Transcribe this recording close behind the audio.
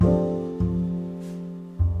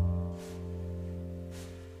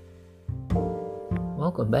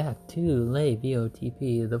welcome back to Lay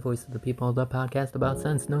VOTP, the voice of the people, the podcast about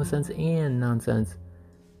sense, no sense, and nonsense.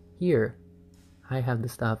 Here, I have the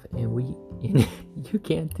stuff, and you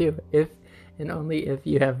can too, if and only if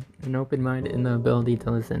you have an open mind and the ability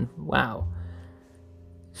to listen. Wow.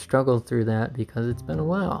 Struggled through that because it's been a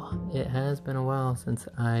while. It has been a while since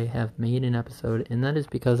I have made an episode, and that is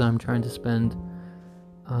because I'm trying to spend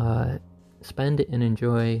and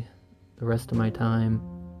enjoy the rest of my time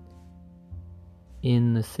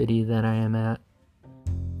in the city that I am at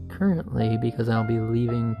currently, because I'll be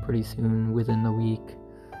leaving pretty soon within the week,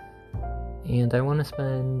 and I want to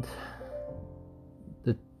spend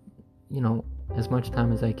as much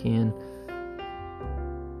time as I can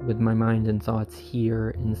with my mind and thoughts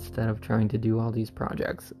here instead of trying to do all these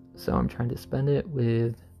projects. So I'm trying to spend it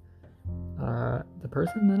with the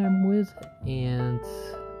person that I'm with, and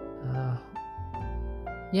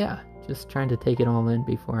just trying to take it all in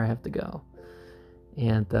before I have to go.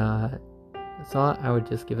 And thought I would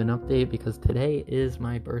just give an update because today is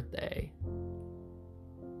my birthday.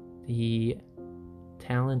 The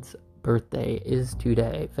talent's birthday is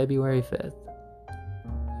today, February 5th.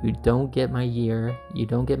 You don't get my year, you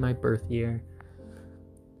don't get my birth year,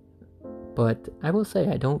 but I will say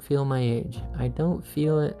I don't feel my age. I don't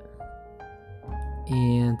feel it,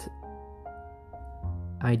 and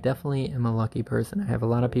I definitely am a lucky person. I have a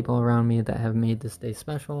lot of people around me that have made this day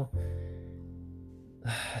special,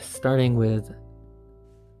 starting with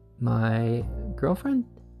my girlfriend,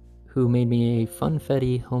 who made me a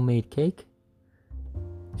funfetti homemade cake.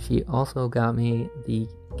 She also got me the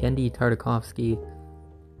Genndy Tartakovsky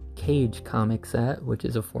Cage comic set, which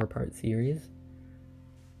is a 4-part series.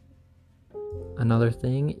 Another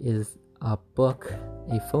thing is a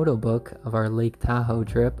photo book of our Lake Tahoe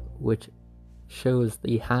trip, which shows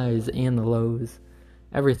the highs and the lows,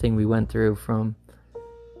 everything we went through, from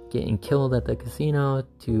getting killed at the casino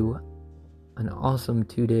to an awesome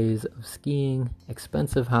 2 days of skiing,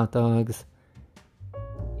 expensive hot dogs,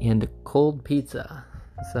 and cold pizza.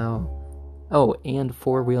 And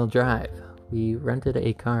 4-wheel drive. We rented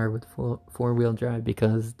a car with 4-wheel drive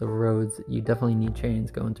because the roads, you definitely need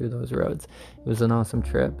chains going through those roads. It was an awesome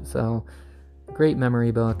trip. So, great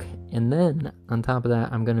memory book. And then, on top of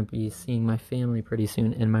that, I'm going to be seeing my family pretty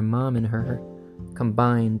soon. And my mom and her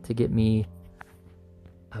combined to get me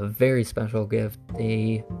a very special gift.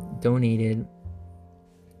 They donated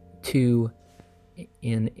to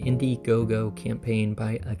an Indiegogo campaign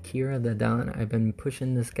by Akira the Don. I've been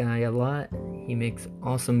pushing this guy a lot. He makes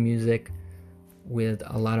awesome music with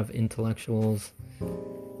a lot of intellectuals,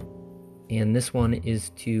 and this one is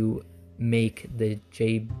to make the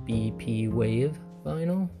JBP Wave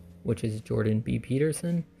vinyl, which is Jordan B.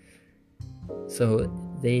 Peterson. So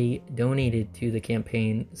they donated to the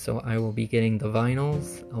campaign, so I will be getting the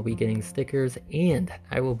vinyls, I'll be getting stickers, and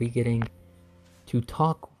I will be getting to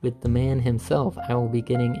talk with the man himself. I will be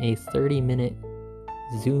getting a 30-minute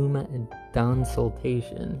Zoom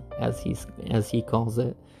consultation, as he calls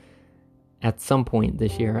it. At some point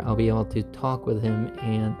this year, I'll be able to talk with him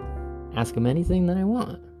and ask him anything that I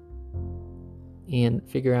want, and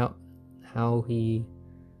figure out how he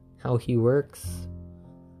works,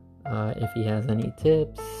 if he has any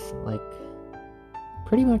tips, like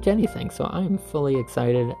pretty much anything. So I'm fully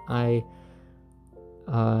excited.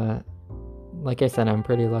 Like I said, I'm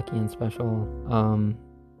pretty lucky and special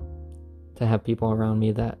to have people around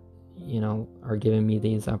me that are giving me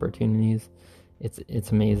these opportunities.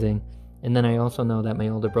 It's amazing. And then I also know that my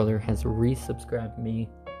older brother has resubscribed me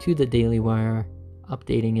to the Daily Wire,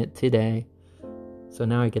 updating it today. So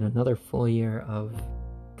now I get another full year of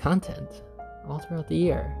content all throughout the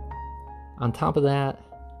year. On top of that,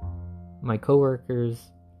 my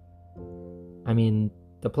coworkers, the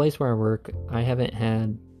place where I work, I haven't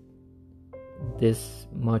had this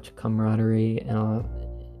much camaraderie in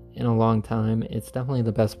a long time. It's definitely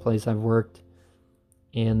the best place I've worked,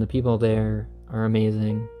 and the people there are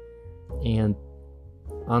amazing. And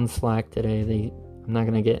on Slack today, I'm not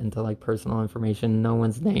going to get into personal information, no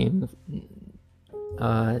one's name,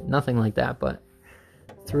 nothing like that, but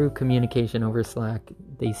through communication over Slack,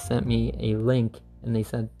 they sent me a link and they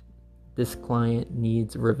said, this client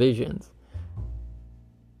needs revisions.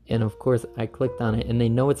 And of course, I clicked on it, and they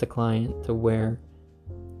know it's a client to where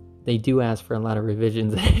they do ask for a lot of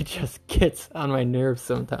revisions, and it just gets on my nerves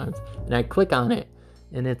sometimes. And I click on it,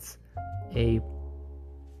 and it's a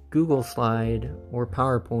Google slide or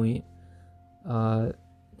PowerPoint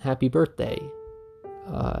happy birthday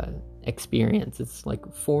experience. It's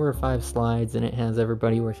 4 or 5 slides, and it has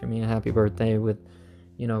everybody wishing me a happy birthday with,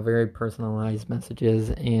 very personalized messages,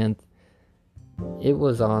 and it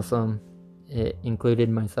was awesome. It included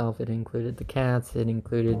myself, it included the cats, it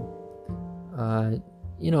included,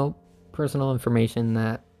 personal information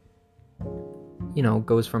that,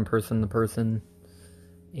 goes from person to person.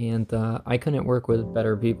 And I couldn't work with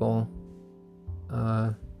better people.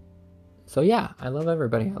 So yeah, I love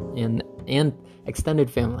everybody and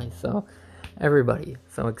extended family. So everybody.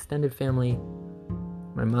 So extended family,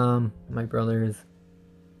 my mom, my brothers,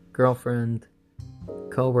 girlfriend,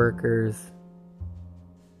 co-workers,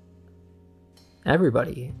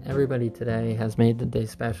 everybody today has made the day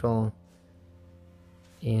special.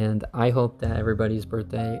 And I hope that everybody's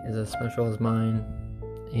birthday is as special as mine.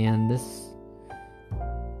 And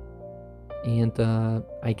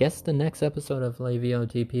I guess the next episode of Lay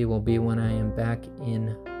VOTP will be when I am back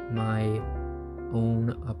in my own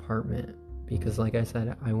apartment. Because like I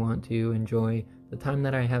said, I want to enjoy the time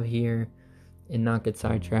that I have here and not get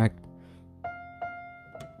sidetracked.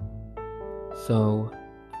 So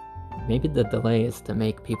maybe the delay is to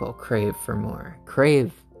make people crave for more.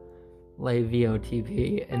 Crave Lay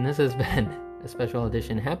VOTP. And this has been a special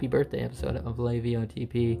edition happy birthday episode of Lay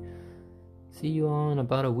VOTP. See you all in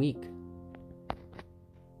about a week.